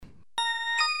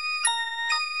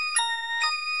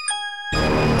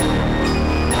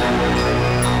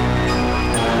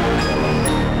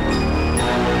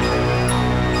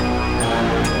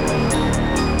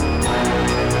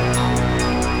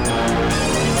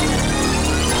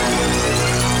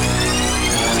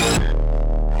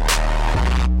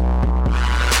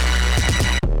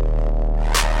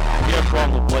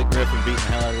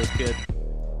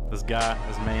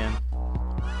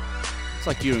It's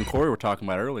like you and Corey were talking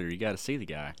about earlier. You got to see the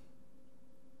guy.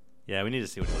 Yeah, we need to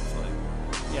see what he looks like.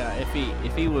 Yeah, if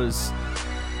he was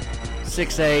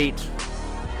 6'8",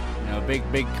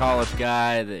 big college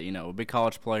guy a big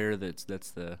college player that's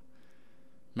the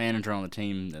manager on the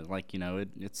team, that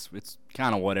it's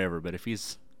kind of whatever. But if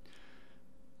he's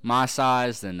my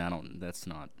size, then I don't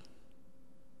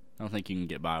think you can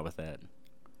get by with that.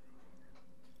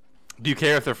 Do you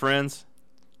care if they're friends?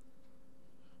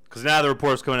 Because now the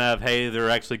report's coming out of, hey, they're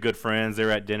actually good friends. They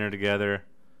were at dinner together.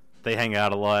 They hang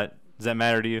out a lot. Does that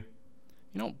matter to you?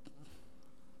 You don't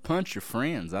punch your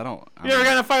friends. You ever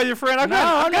gotten in a fight with your friend? I've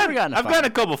never gotten in a fight. I've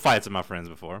gotten a couple fights with my friends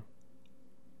before.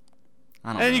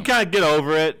 I don't know. You kind of get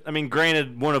over it. I mean,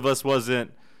 granted, one of us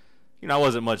wasn't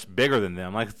much bigger than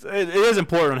them. Like, it is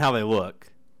important on how they look.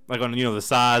 Like on, the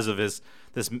size of this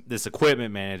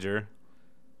equipment manager.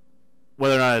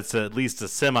 Whether or not it's at least a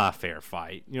semi-fair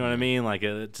fight. You know what I mean? Like,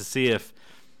 to see if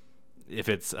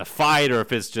it's a fight or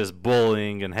if it's just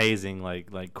bullying and hazing,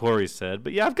 like Corey said.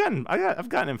 But yeah, I've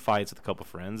gotten in fights with a couple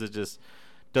friends. It just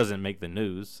doesn't make the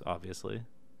news, obviously.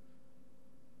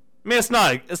 I mean, it's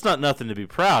not nothing to be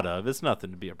proud of. It's nothing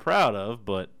to be proud of,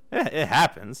 but it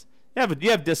happens.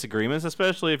 You have disagreements,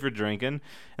 especially if you're drinking.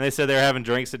 And they said they were having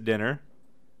drinks at dinner.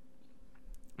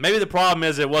 Maybe the problem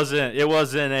is it wasn't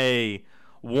a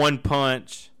one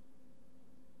punch.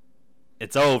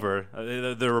 It's over.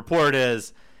 The report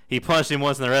is he punched him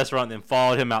once in the restaurant and then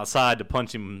followed him outside to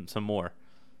punch him some more.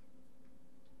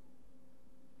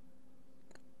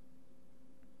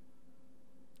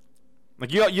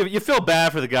 Like, you feel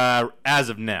bad for the guy as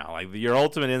of now. Like, your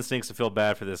ultimate instincts to feel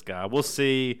bad for this guy. We'll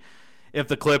see if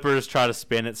the Clippers try to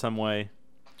spin it some way.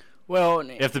 Well,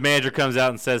 if the manager comes out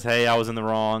and says, "Hey, I was in the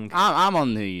wrong," I'm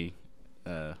on the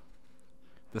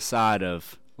side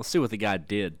of, let's see what the guy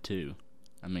did too.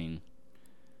 I mean,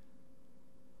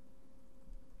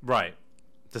 right,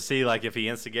 to see like if he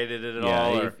instigated it at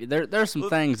all. Or, there's some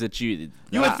things that you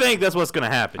would think that's what's going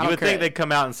to happen. You would think they'd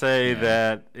come out and say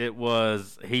that it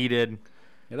was heated.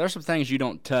 Yeah, there's some things you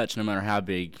don't touch, no matter how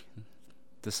big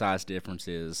the size difference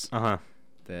is.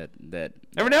 That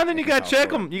every now and then you gotta check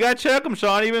them. You gotta check them,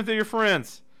 Sean. Even if they're your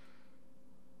friends.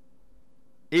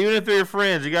 Even if they're your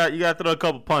friends, you got to throw a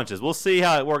couple punches. We'll see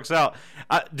how it works out.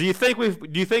 Do you think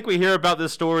we hear about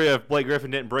this story of Blake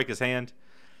Griffin didn't break his hand?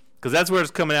 Because that's where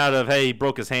it's coming out of. Hey, he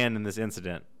broke his hand in this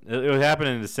incident. It happened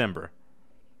in December,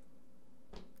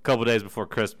 a couple days before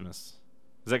Christmas.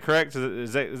 Is that correct?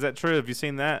 Is that true? Have you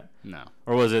seen that? No.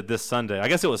 Or was it this Sunday? I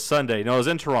guess it was Sunday. No, it was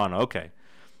in Toronto. Okay.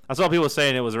 I saw people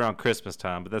saying it was around Christmas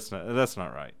time, but that's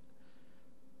not right.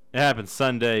 It happened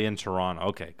Sunday in Toronto.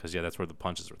 Okay, because that's where the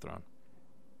punches were thrown.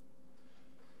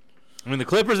 I mean, the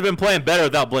Clippers have been playing better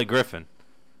without Blake Griffin.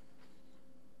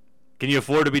 Can you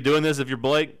afford to be doing this if you're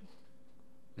Blake?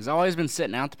 He's always been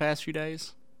sitting out the past few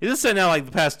days. He's been sitting out like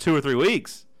the past 2 or 3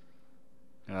 weeks.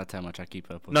 Oh, that's how much I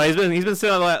keep up with. No, he's been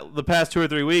sitting out like the past 2 or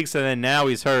 3 weeks, and then now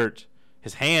he's hurt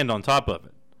his hand on top of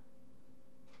it.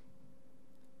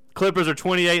 Clippers are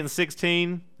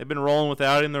 28-16. They've been rolling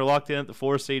without him. They're locked in at the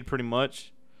 4 seed pretty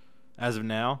much as of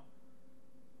now.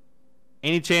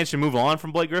 Any chance to move on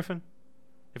from Blake Griffin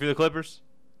if you're the Clippers?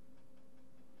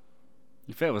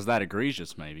 If it was that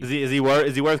egregious, maybe. Is he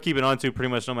worth keeping on to pretty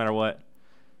much no matter what?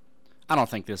 I don't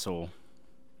think this will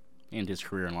end his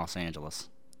career in Los Angeles.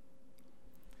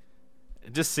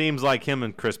 It just seems like him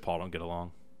and Chris Paul don't get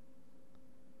along.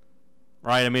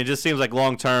 Right? I mean, it just seems like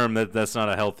long-term that's not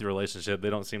a healthy relationship.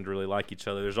 They don't seem to really like each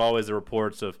other. There's always the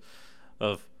reports of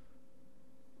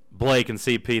Blake and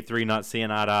CP3 not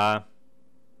seeing eye to eye.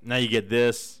 Now you get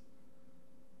this.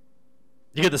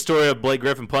 You get the story of Blake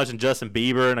Griffin punching Justin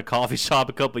Bieber in a coffee shop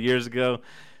a couple years ago.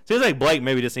 Seems like Blake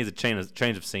maybe just needs a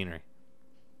change of scenery.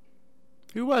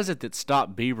 Who was it that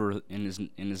stopped Bieber in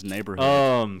his neighborhood?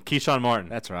 Keyshawn Martin.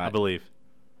 That's right. I believe.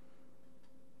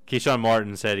 Keyshawn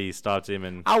Martin said he stopped him,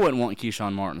 and I wouldn't want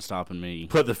Keyshawn Martin stopping me.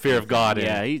 Put the fear of God in.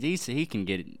 Yeah, he can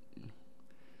get it.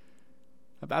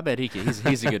 I bet he can.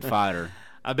 He's a good fighter.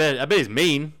 I bet he's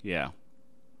mean. Yeah.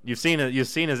 You've seen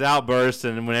his outbursts,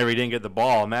 and whenever he didn't get the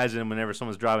ball. Imagine whenever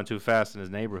someone's driving too fast in his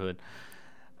neighborhood.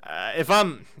 If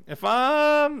I'm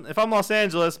Los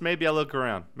Angeles, maybe I look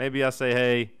around. Maybe I say,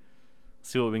 hey,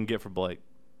 see what we can get for Blake.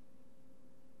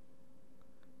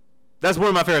 That's one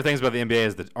of my favorite things about the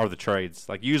NBA are the trades.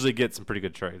 Like, you usually get some pretty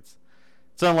good trades.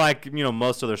 It's unlike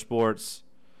most other sports.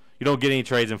 You don't get any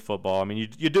trades in football. I mean,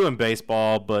 you do in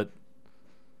baseball, but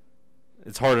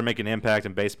it's harder to make an impact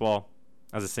in baseball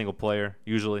as a single player.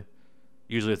 Usually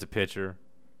it's a pitcher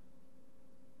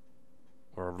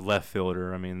or a left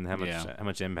fielder. I mean, how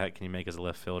much impact can you make as a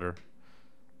left fielder?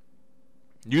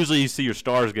 Usually, you see your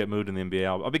stars get moved in the NBA.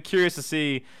 I'll be curious to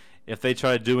see if they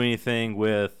try to do anything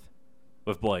with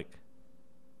Blake.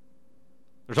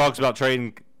 There talks about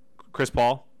trading Chris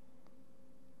Paul.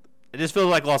 It just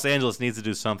feels like Los Angeles needs to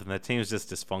do something. That team's just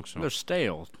dysfunctional. They're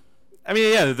stale. I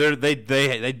mean, yeah,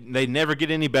 they never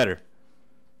get any better.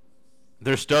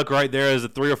 They're stuck right there as a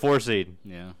 3 or 4 seed.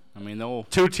 Yeah, I mean they'll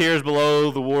 2 tiers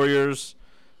below the Warriors,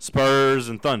 Spurs,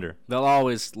 and Thunder. They'll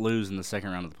always lose in the second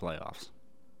round of the playoffs.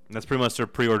 That's pretty much their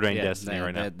preordained destiny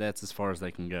right now. That's as far as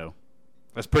they can go.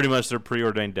 That's pretty much their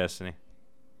preordained destiny.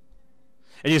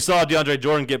 And you saw DeAndre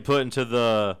Jordan get put into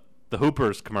the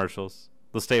Hoopers commercials,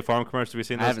 the State Farm commercials. Have you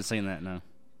seen those? I haven't seen that, no.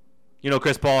 You know,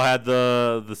 Chris Paul had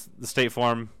the State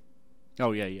Farm.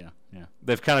 Oh yeah.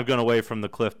 They've kind of gone away from the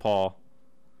Cliff Paul,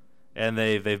 and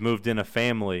they've moved in a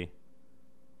family.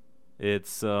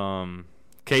 It's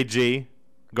KG,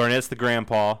 Garnett's the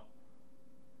grandpa,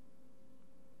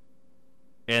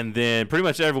 and then pretty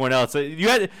much everyone else. You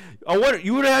would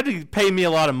have had to pay me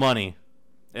a lot of money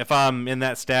if I'm in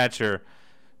that stature.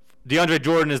 DeAndre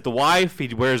Jordan is the wife.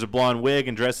 He wears a blonde wig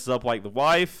and dresses up like the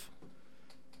wife.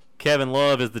 Kevin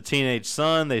Love is the teenage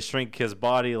son. They shrink his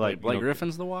body like Blake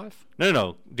Griffin's the wife?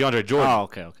 No. DeAndre Jordan. Oh,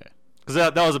 okay. Because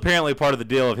that was apparently part of the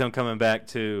deal of him coming back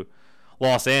to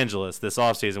Los Angeles this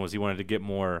offseason was he wanted to get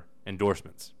more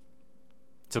endorsements.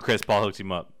 So Chris Paul hooked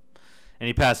him up. And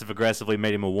he passive-aggressively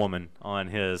made him a woman on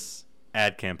his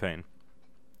ad campaign.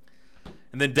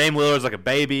 And then Dame Lillard's like a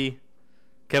baby.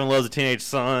 Kevin Love's a teenage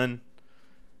son.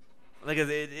 Like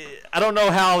I don't know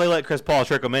how they let Chris Paul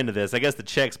trick him into this. I guess the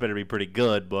checks better be pretty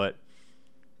good, but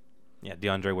yeah,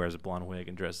 DeAndre wears a blonde wig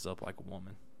and dresses up like a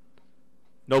woman.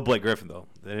 No Blake Griffin though.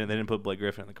 They didn't put Blake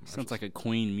Griffin in the commercial. Sounds like a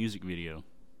Queen music video.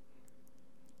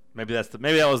 Maybe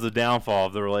that was the downfall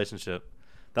of the relationship.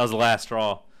 That was the last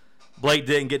straw. Blake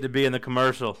didn't get to be in the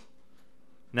commercial.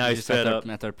 Now he's fed up.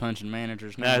 Out there punching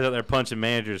managers. Now he's out there punching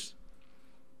managers.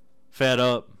 Fed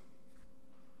up.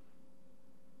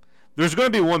 There's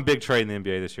going to be one big trade in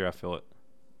the NBA this year, I feel it.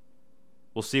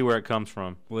 We'll see where it comes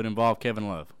from. Will it involve Kevin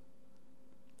Love?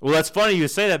 Well, that's funny you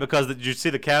say that because did you see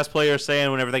the Cavs players saying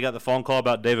whenever they got the phone call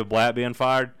about David Blatt being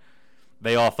fired,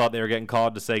 they all thought they were getting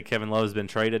called to say Kevin Love's been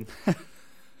traded?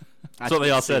 That's what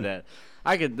they all said. That.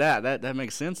 I get that. That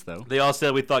makes sense, though. They all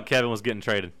said we thought Kevin was getting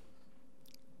traded.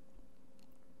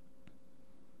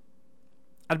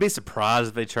 I'd be surprised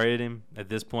if they traded him at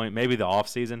this point. Maybe the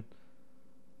offseason.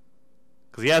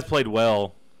 Because he has played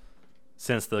well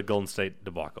since the Golden State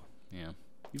debacle. Yeah.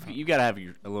 You got to have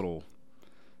a little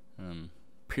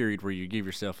period where you give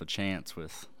yourself a chance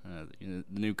with the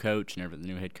new coach and the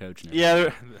new head coach. And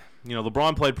yeah,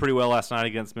 LeBron played pretty well last night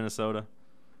against Minnesota.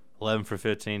 11 for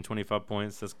 15, 25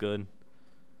 points. That's good.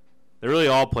 They really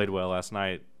all played well last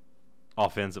night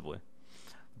offensively.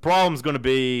 The problem's going to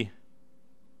be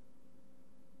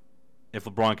if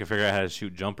LeBron can figure out how to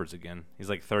shoot jumpers again. He's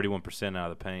like 31% out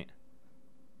of the paint.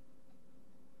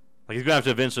 Like he's going to have to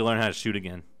eventually learn how to shoot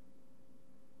again.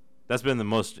 That's been the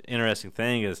most interesting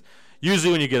thing is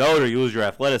usually when you get older, you lose your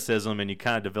athleticism and you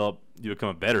kind of become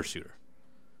a better shooter.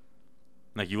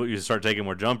 Like you start taking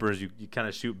more jumpers, you kind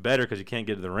of shoot better because you can't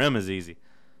get to the rim as easy.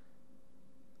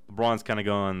 LeBron's kind of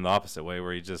going the opposite way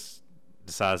where he just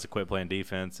decides to quit playing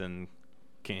defense and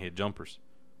can't hit jumpers.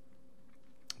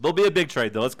 There'll be a big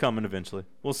trade, though. It's coming eventually.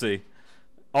 We'll see.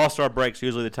 All-Star break's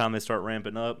usually the time they start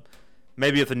ramping up.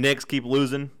 Maybe if the Knicks keep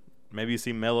losing, maybe you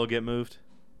see Melo get moved.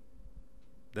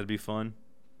 That'd be fun.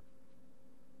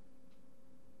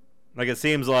 Like it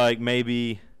seems like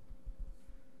maybe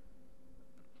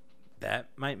that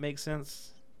might make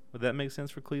sense. Would that make sense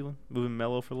for Cleveland? Moving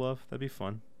Melo for Love? That'd be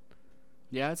fun.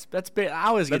 Yeah, that's big. I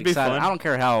always get excited. I don't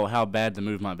care how bad the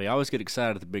move might be. I always get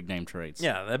excited at the big name trades.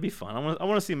 Yeah, that'd be fun. I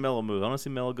want to see Melo move. I want to see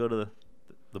Melo go to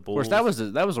the Bulls. Of course,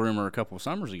 that was a rumor a couple of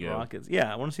summers ago. Rockets.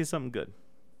 Yeah, I want to see something good.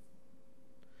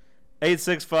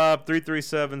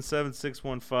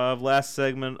 865-337-7615. Last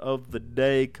segment of the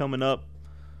day coming up.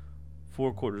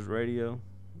 Four Quarters Radio.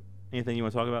 Anything you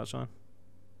want to talk about, Sean?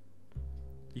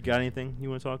 You got anything you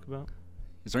want to talk about?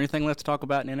 Is there anything left to talk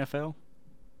about in NFL?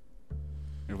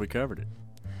 Or have we covered it?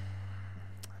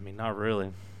 I mean, not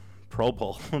really. Pro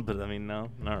Bowl, but I mean, no,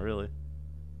 not really.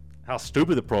 How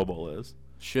stupid the Pro Bowl is.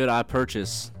 Should I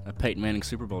purchase a Peyton Manning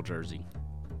Super Bowl jersey?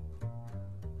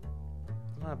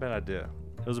 Not a bad idea.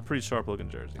 It was a pretty sharp-looking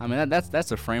jersey. I mean,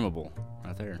 that's a frameable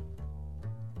right there.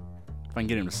 If I can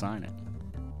get him to sign it.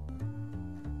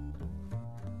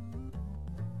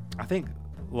 I think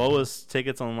lowest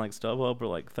tickets on like StubHub were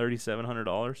like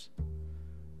 $3,700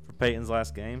 for Peyton's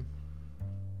last game.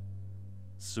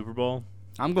 Super Bowl.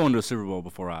 I'm going to a Super Bowl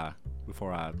before I I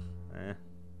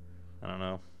don't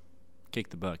know. kick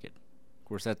the bucket. Of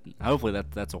course, hopefully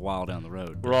that's a while down the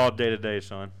road. We're all day to day,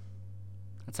 Sean.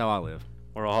 That's how I live.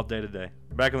 We're all day to day.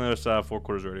 Back on the other side of Four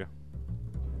Quarters Radio.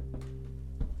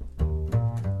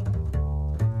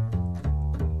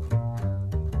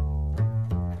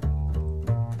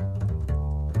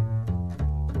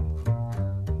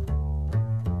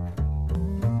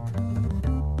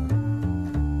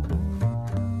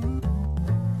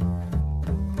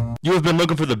 You have been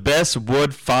looking for the best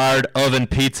wood-fired oven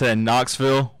pizza in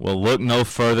Knoxville? Well, look no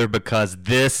further, because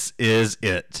this is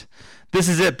it. This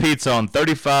is It Pizza on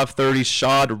 3530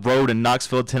 Shad Road in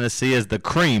Knoxville, Tennessee is the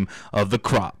cream of the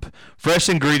crop. Fresh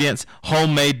ingredients,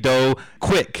 homemade dough,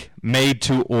 quick, made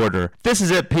to order. This is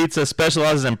It Pizza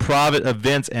specializes in private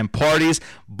events and parties.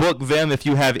 Book them if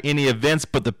you have any events,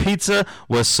 but the pizza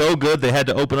was so good they had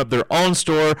to open up their own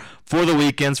store for the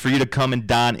weekends for you to come and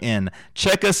dine in.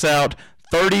 Check us out.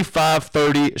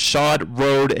 3530 Shad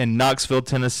Road in Knoxville,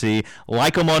 Tennessee.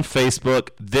 Like them on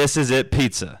Facebook. This is It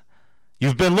Pizza.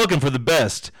 You've been looking for the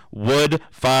best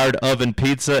wood-fired oven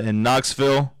pizza in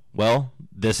Knoxville? Well,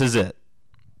 this is it.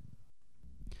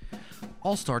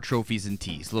 All-Star Trophies and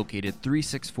Tees, located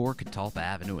 364 Catalpa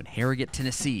Avenue in Harrogate,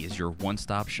 Tennessee, is your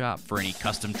one-stop shop for any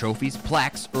custom trophies,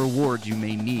 plaques, or awards you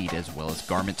may need, as well as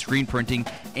garment screen printing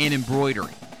and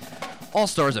embroidery.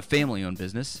 All-Star is a family-owned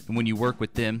business, and when you work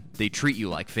with them, they treat you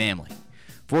like family.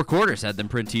 Four Quarters had them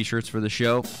print t-shirts for the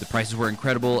show. The prices were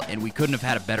incredible, and we couldn't have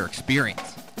had a better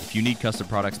experience. If you need custom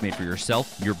products made for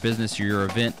yourself, your business, or your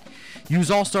event,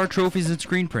 use All-Star Trophies and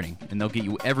Screen Printing, and they'll get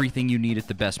you everything you need at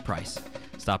the best price.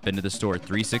 Stop into the store at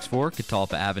 364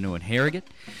 Catalpa Avenue in Harrogate.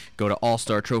 Go to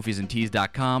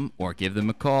allstartrophiesandtees.com or give them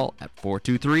a call at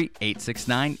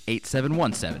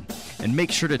 423-869-8717. And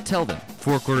make sure to tell them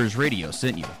Four Quarters Radio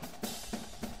sent you.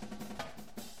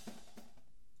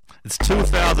 It's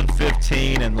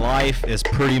 2015 and life is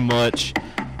pretty much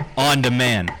on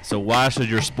demand. So why should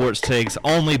your sports takes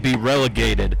only be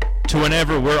relegated to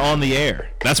whenever we're on the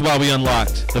air? That's why we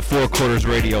unlocked the Four Quarters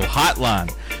Radio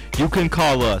hotline. You can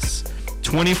call us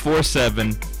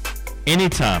 24/7,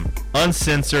 anytime,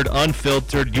 uncensored,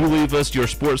 unfiltered. You leave us your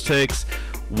sports takes,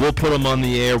 we'll put them on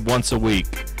the air once a week.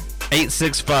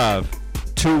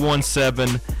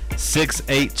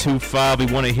 865-217-6825. We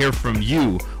want to hear from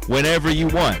you whenever you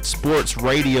want. Sports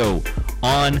radio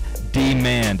on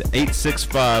demand.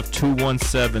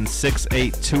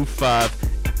 865-217-6825.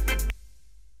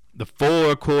 The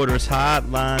Four Quarters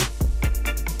hotline.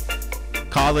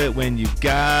 Call it when you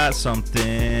got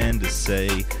something to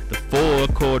say. The Four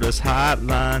Quarters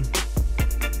hotline.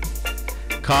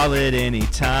 Call it any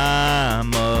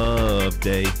time of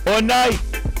day or night.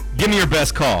 Give me your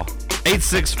best call.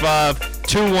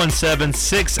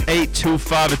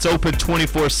 865-217-6825. It's open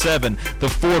 24/7. The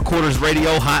Four Quarters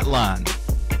Radio hotline.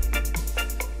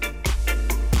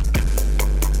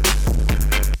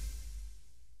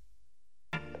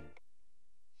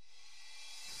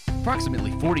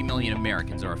 Approximately 40 million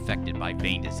Americans are affected by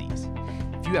vein disease.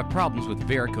 If you have problems with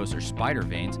varicose or spider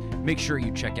veins, make sure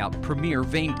you check out Premier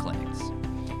Vein Clinics.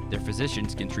 Their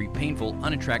physicians can treat painful,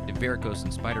 unattractive varicose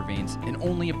and spider veins in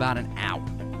only about an hour.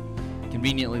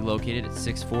 Conveniently located at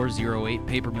 6408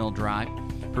 Paper Mill Drive,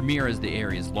 Premier is the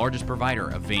area's largest provider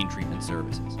of vein treatment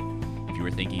services. If you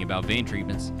are thinking about vein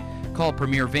treatments, call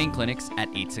Premier Vein Clinics at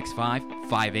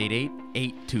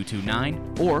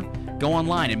 865-588-8229 or go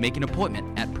online and make an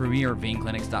appointment at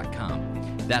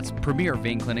premierveinclinics.com. That's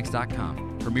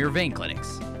premierveinclinics.com. Premier Vein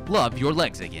Clinics. Love your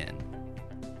legs again.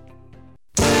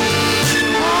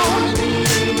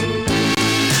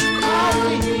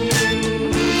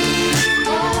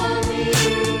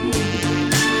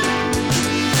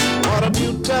 What a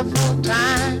beautiful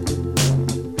time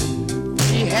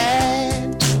we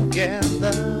had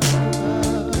together.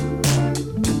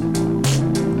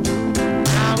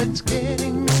 Now it's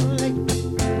getting late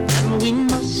and we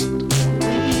must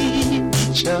leave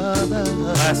each other.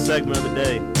 Last segment of the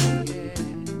day.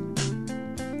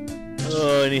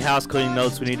 Oh, any house cleaning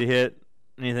notes we need to hit?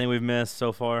 Anything we've missed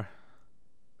so far?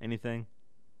 Anything?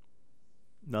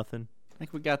 Nothing. I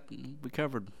think we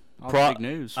covered all the big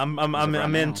news. I'm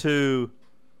right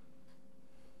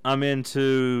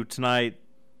into tonight.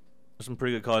 Some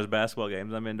pretty good college basketball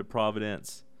games. I'm into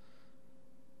Providence.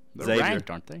 They're Xavier. ranked,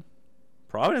 aren't they?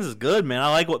 Providence is good,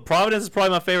 man. Providence is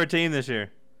probably my favorite team this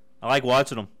year. I like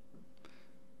watching them.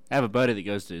 I have a buddy that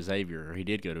goes to Xavier, or he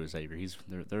did go to Xavier. He's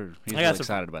really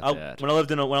excited about that. When I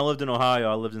lived in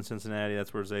Ohio, I lived in Cincinnati.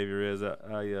 That's where Xavier is.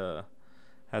 I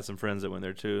had some friends that went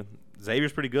there too.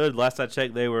 Xavier's pretty good. Last I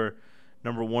checked, they were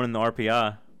number 1 in the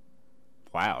RPI.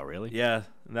 Wow, really? Yeah,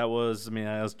 that was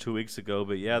 2 weeks ago.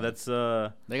 But yeah, that's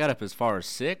they got up as far as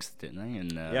 6th, didn't they?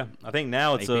 And yeah, I think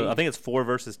now it's AP. I think it's 4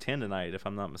 versus 10 tonight, if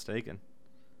I'm not mistaken.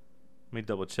 Let me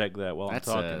double check that while I'm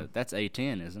talking. That's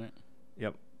A10, isn't it?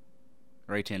 Yep.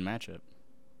 Or A10 matchup.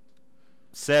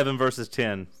 7 versus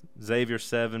 10. Xavier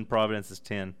 7, Providence is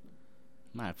 10.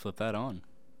 Might flip that on.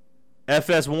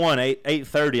 FS1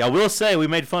 8:30. I will say we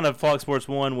made fun of Fox Sports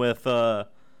 1 with Gunkel,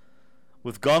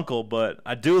 but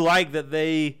I do like that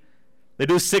they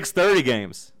do 6:30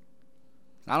 games.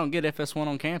 I don't get FS1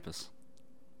 on campus.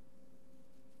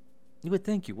 You would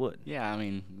think you would. Yeah, I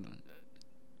mean,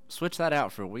 switch that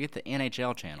out we get the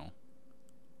NHL channel.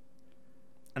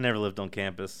 I never lived on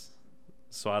campus,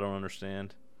 so I don't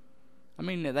understand. I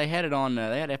mean, they had it on.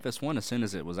 They had FS1 as soon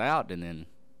as it was out, and then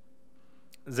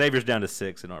Xavier's down to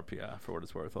 6 in RPI for what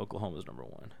it's worth. Oklahoma's number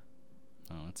 1.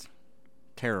 Oh, it's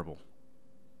terrible.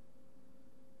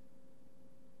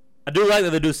 I do like that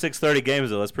they do 6:30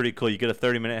 games though. That's pretty cool. You get a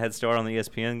 30-minute head start on the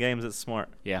ESPN games. That's smart.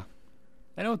 Yeah,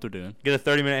 they know what they're doing. Get a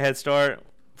 30-minute head start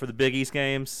for the Big East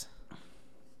games.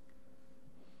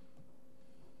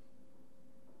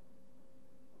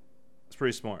 It's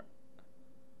pretty smart.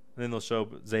 And then they'll show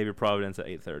Xavier Providence at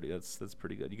 8:30. That's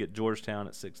pretty good. You get Georgetown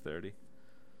at 6:30.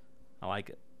 I like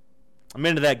it. I'm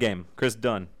into that game. Chris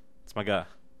Dunn. That's my guy.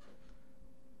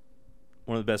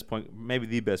 One of the best maybe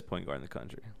the best point guard in the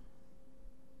country.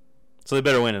 So they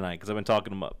better win tonight because I've been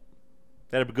talking them up.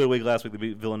 They had a good week last week. They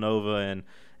beat Villanova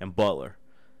and Butler.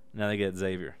 Now they get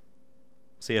Xavier.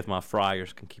 See if my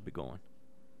Friars can keep it going.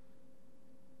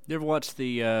 You ever watch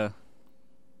the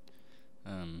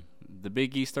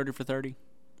Big East 30 for 30?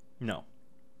 No.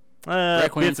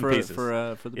 Requiem Bits and pieces.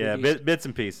 for the Big East? Bits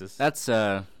and pieces. That's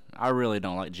I really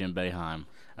don't like Jim Boeheim.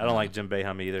 I don't like Jim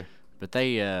Boeheim either. But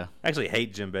they I actually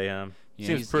hate Jim Boeheim.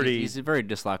 Yeah, he's a very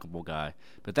dislikable guy.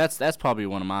 But that's probably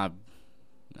one of my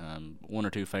one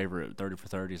or two favorite 30 for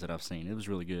 30s that I've seen. It was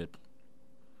really good.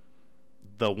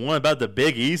 The one about the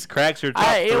Big East cracks your top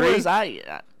 3. It was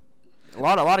a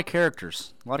lot of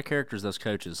characters. A lot of characters. Those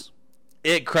coaches.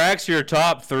 It cracks your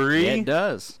top 3. Yeah, it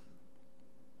does.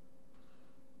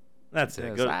 That's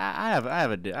it. Go I have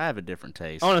a different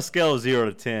taste. on a scale of 0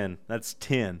 to 10. That's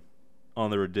 10 on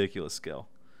the ridiculous scale.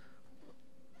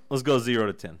 Let's go 0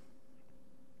 to 10.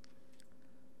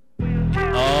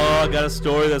 Oh, I got a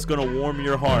story that's going to warm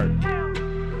your heart.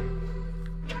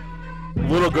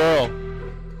 Little girl,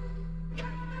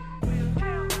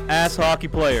 ass hockey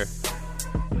player,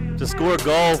 to score a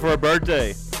goal for her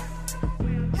birthday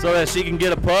so that she can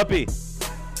get a puppy.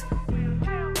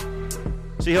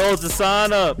 She holds the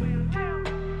sign up.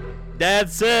 Dad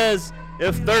says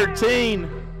if 13,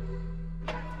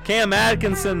 Cam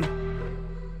Atkinson,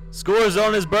 scores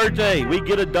on his birthday, we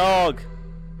get a dog.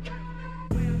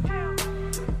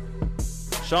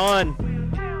 Sean,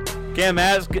 Cam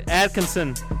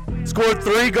Atkinson scored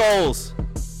 3 goals.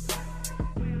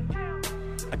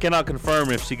 I cannot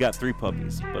confirm if she got 3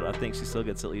 puppies, but I think she still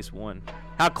gets at least 1.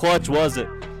 How clutch was it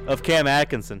of Cam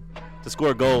Atkinson to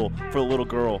score a goal for a little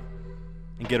girl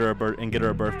and get her a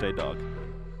birthday dog?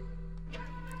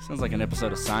 Sounds like an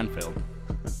episode of Seinfeld.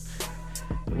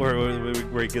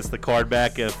 where he gets the card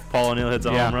back if Paul O'Neill hits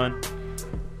a home run.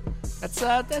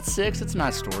 That's 6. It's a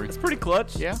nice story. It's pretty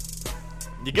clutch. Yeah.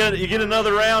 You get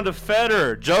another round of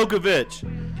Federer,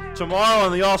 Djokovic tomorrow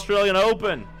in the Australian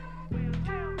Open.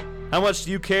 How much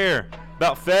do you care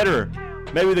about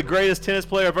Federer? Maybe the greatest tennis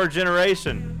player of our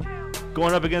generation,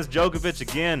 going up against Djokovic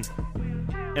again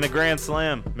in a Grand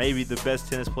Slam. Maybe the best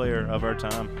tennis player of our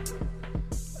time.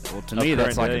 Well, to me,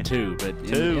 that's like a 2. But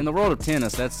in the world of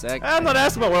tennis, that's... I'm not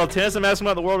asking about world of tennis. I'm asking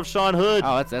about the world of Sean Hood.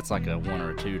 Oh, that's like a 1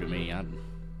 or a 2 to me. I'm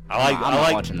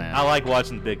not watching that. I like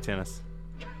watching the big tennis.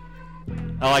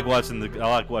 I like watching the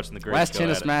great. Last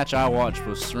tennis match I watched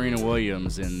was Serena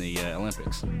Williams in the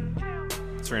Olympics.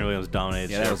 Serena Williams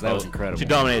dominated. Yeah, that was incredible. She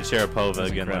dominated Sharapova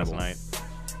again incredible. last night.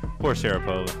 Poor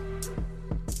Sharapova.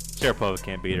 Sharapova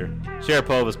can't beat her.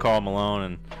 Sharapova's Karl Malone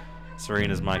and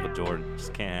Serena's Michael Jordan.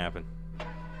 Just can't happen.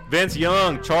 Vince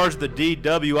Young charged the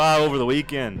DWI over the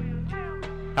weekend.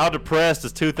 How depressed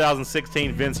does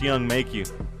 2016 Vince Young make you?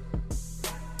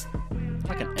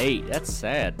 Like an 8. That's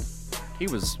sad.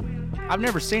 I've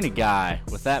never seen a guy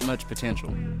with that much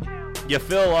potential. You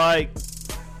feel like,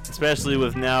 especially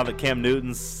with now that Cam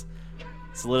Newton's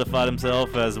solidified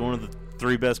himself as one of the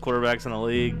 3 best quarterbacks in the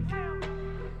league,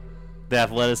 the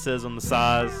athleticism, the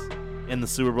size, in the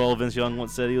Super Bowl, Vince Young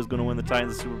once said he was going to win the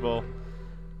Titans the Super Bowl.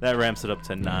 That ramps it up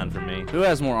to 9 for me. Who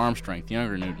has more arm strength, Young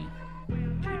or Newton?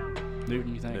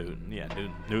 Newton, you think? Newton, yeah.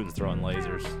 Newton's throwing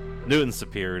lasers. Newton's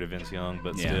superior to Vince Young,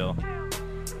 but still.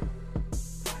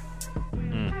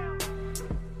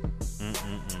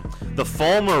 The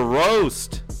Fulmer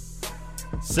roast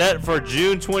set for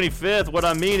June 25th. What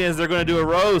I mean is they're going to do a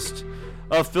roast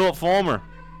of Philip Fulmer.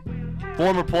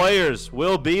 former players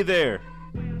will be there.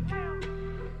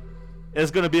 It's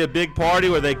going to be a big party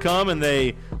where they come and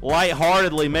they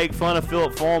lightheartedly make fun of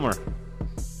Philip Fulmer.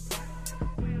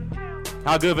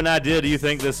 How good of an idea do you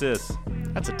think this is?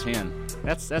 That's a 10.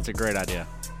 That's a great idea.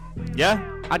 Yeah?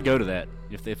 I'd go to that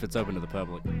if it's open to the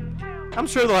public. I'm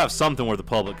sure they'll have something where the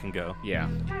public can go. Yeah.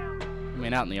 I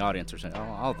mean, out in the audience or something.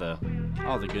 All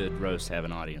the good roasts have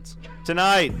an audience.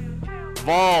 Tonight,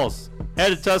 Vols head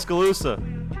to Tuscaloosa.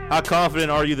 How confident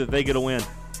are you that they get a win?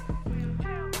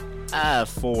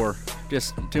 4.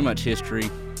 Just too much history.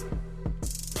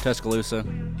 Tuscaloosa,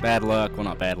 bad luck. Well,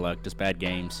 not bad luck, just bad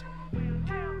games.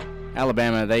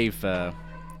 Alabama,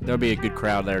 there'll be a good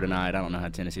crowd there tonight. I don't know how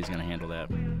Tennessee's going to handle that.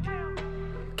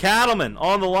 Cattleman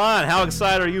on the line. How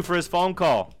excited are you for his phone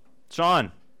call?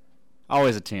 Sean.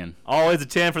 Always a 10. Always a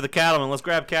 10 for the Cattleman. Let's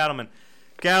grab Cattleman.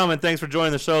 Cattleman, thanks for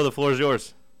joining the show. The floor is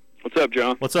yours. What's up,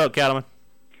 John? What's up, Cattleman?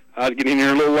 I was getting in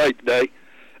here a little late today.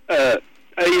 They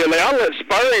ought to let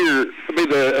Spurrier be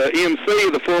the MC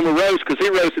of the former roast because he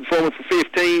roasted Fulmer for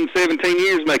 15, 17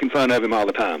 years making fun of him all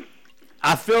the time.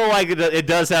 I feel like it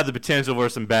does have the potential for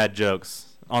some bad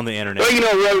jokes on the internet.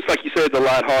 Well, roast, like you said, the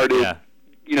lighthearted, Yeah.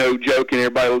 Joking,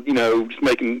 everybody, just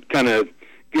making kind of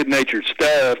good-natured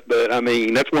stuff. But, I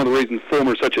mean, that's one of the reasons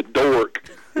Fulmer's such a dork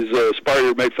is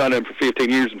Spurrier made fun of him for 15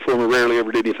 years and Fulmer rarely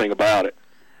ever did anything about it.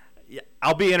 Yeah,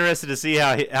 I'll be interested to see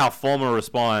how Fulmer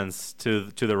responds to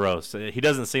the roast. He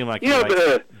doesn't seem like he likes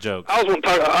jokes. I was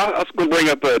going to bring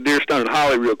up Deerstone and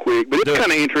Holly real quick, but it's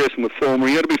kind of interesting with Fulmer.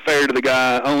 You got to be fair to the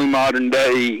guy, only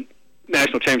modern-day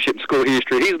national championship in school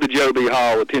history. He's the Joe B.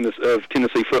 Hall of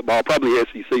Tennessee football, probably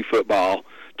SEC football.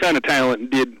 Ton of talent and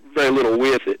did very little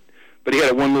with it. But he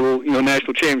had one little,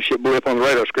 national championship blip on the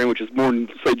radar screen, which is more than,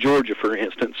 say, Georgia, for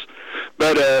instance.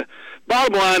 But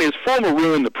bottom line is Fulmer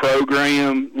ruined the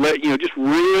program, just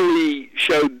really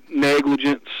showed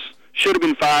negligence, should have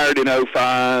been fired in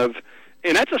 2005.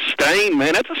 And that's a stain,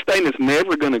 man. That's a stain that's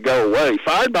never going to go away.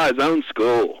 Fired by his own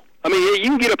school. I mean, you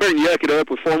can get up there and yuck it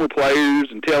up with former players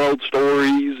and tell old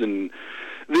stories and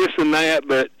this and that,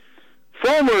 but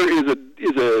Fulmer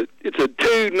it's a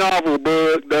two-novel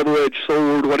book, double-edged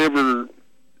sword, whatever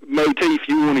motif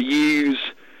you want to use.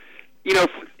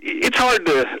 It's hard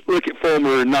to look at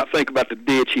Fulmer and not think about the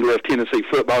ditch he left Tennessee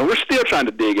football. And we're still trying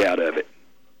to dig out of it.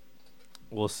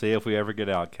 We'll see if we ever get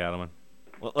out, Cattleman.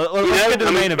 Let's get to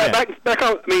the main event. Back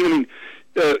on,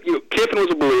 Kiffin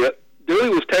was a blip. Dooley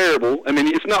was terrible. I mean,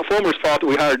 it's not Fulmer's fault that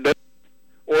we hired Dooley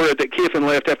or that Kiffin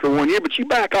left after 1 year, but you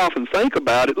back off and think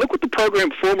about it. Look what the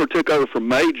program Fulmer took over from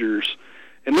Majors,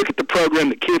 and look at the program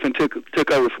that Kiffin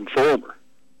took over from Fulmer.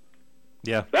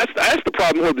 Yeah. That's the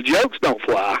problem where the jokes don't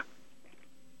fly.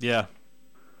 Yeah.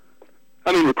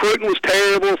 I mean, recruiting was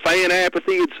terrible. Fan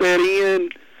apathy had set in.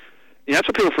 Yeah, that's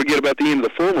what people forget about the end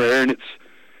of the Fulmer era, and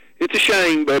it's a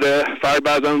shame, but fired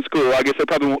by his own school. I guess they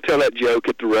probably won't tell that joke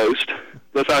at the roast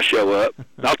unless I show up.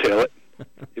 I'll tell it.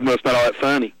 Even though it's not all that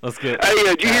funny. Let's get. Hey,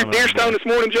 did you hear Deerstone this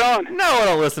morning, John? No, I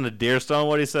don't listen to Deerstone.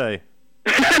 What do you say?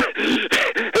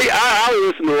 Hey, I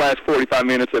listen to the last 45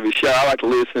 minutes of his show. I like to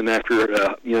listen after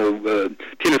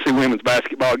Tennessee women's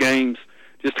basketball games,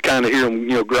 just to kind of hear them,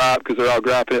 gripe because they're all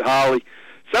griping at Holly.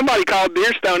 Somebody called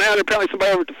Deerstone out. Apparently,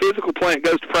 somebody over at the physical plant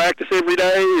goes to practice every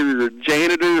day, or a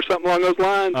janitor or something along those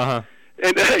lines. Uh-huh.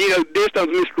 And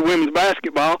Deerstone's Mr. Women's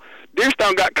Basketball.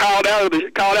 Deerstone got called out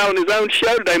on his own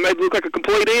show today, made it look like a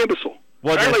complete imbecile.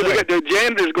 Apparently, we got the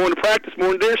janitors going to practice more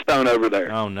than Deerstone over there.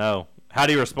 Oh no! How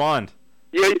do you respond?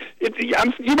 Yeah, you're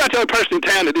about the only person in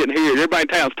town that didn't hear it. Everybody in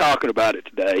town's talking about it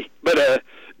today. But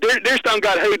Deerstone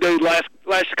got hoodooed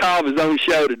last call of his own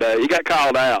show today. He got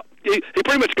called out. He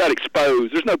pretty much got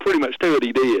exposed. There's no pretty much to it.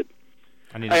 He did.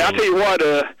 Hey, I'll tell you what.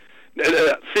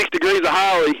 6 degrees of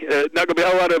Holly. Not gonna be a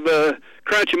whole lot of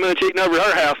crunchy munch eating over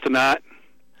her house tonight.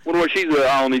 Wonder what she's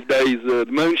on these days. The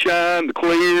moonshine, the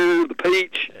clear, the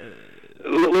peach. A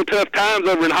little tough times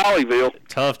over in Hollyville.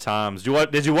 Tough times.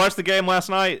 Did you watch the game last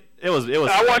night? It was.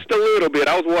 I watched a little bit.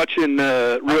 I was watching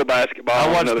real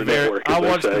basketball on another network. I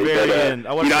watched the very end.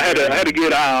 I had a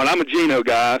good eye on. I'm a Geno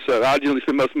guy, so I generally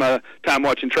spend most of my time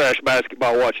watching trash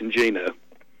basketball, watching Geno.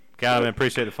 God, I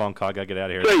appreciate the phone call. I got to get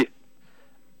out of here. See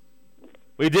you.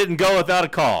 We didn't go without a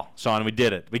call, Sean. We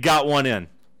did it. We got one in.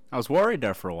 I was worried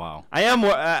there for a while. I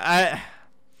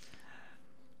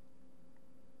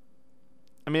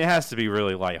mean, it has to be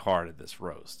really lighthearted, this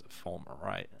roast of Fulmer,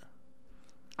 right?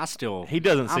 I'm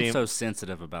so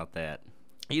sensitive about that.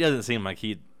 He doesn't seem like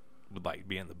he would like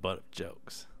being the butt of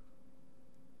jokes.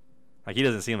 Like, he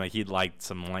doesn't seem like he'd like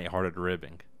some lighthearted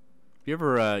ribbing. You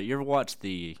ever watched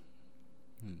the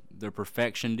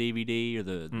Perfection DVD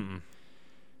or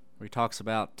where he talks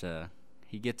about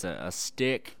he gets a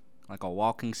stick like a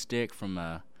walking stick from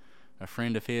a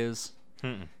friend of his,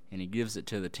 Mm-mm. and he gives it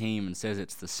to the team and says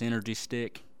it's the synergy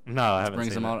stick. No, I haven't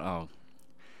Brings seen them that. all. Oh,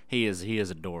 he is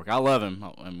a dork. I love him.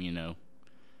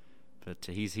 But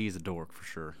he's a dork for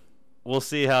sure. We'll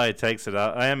see how he takes it.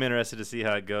 I am interested to see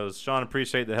how it goes. Sean,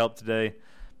 appreciate the help today.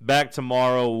 Back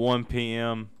tomorrow, 1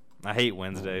 p.m. I hate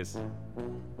Wednesdays.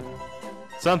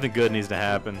 Something good needs to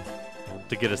happen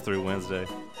to get us through Wednesday.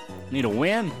 Need a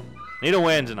win. Need a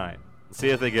win tonight. See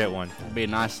if they get one. It'd be a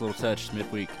nice little touch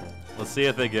midweek. Let's see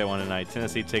if they get one tonight.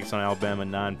 Tennessee takes on Alabama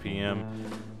 9 p.m.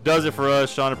 Does it for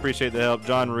us. Sean, appreciate the help.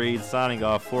 John Reed signing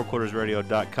off,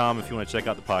 fourquartersradio.com if you want to check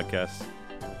out the podcast.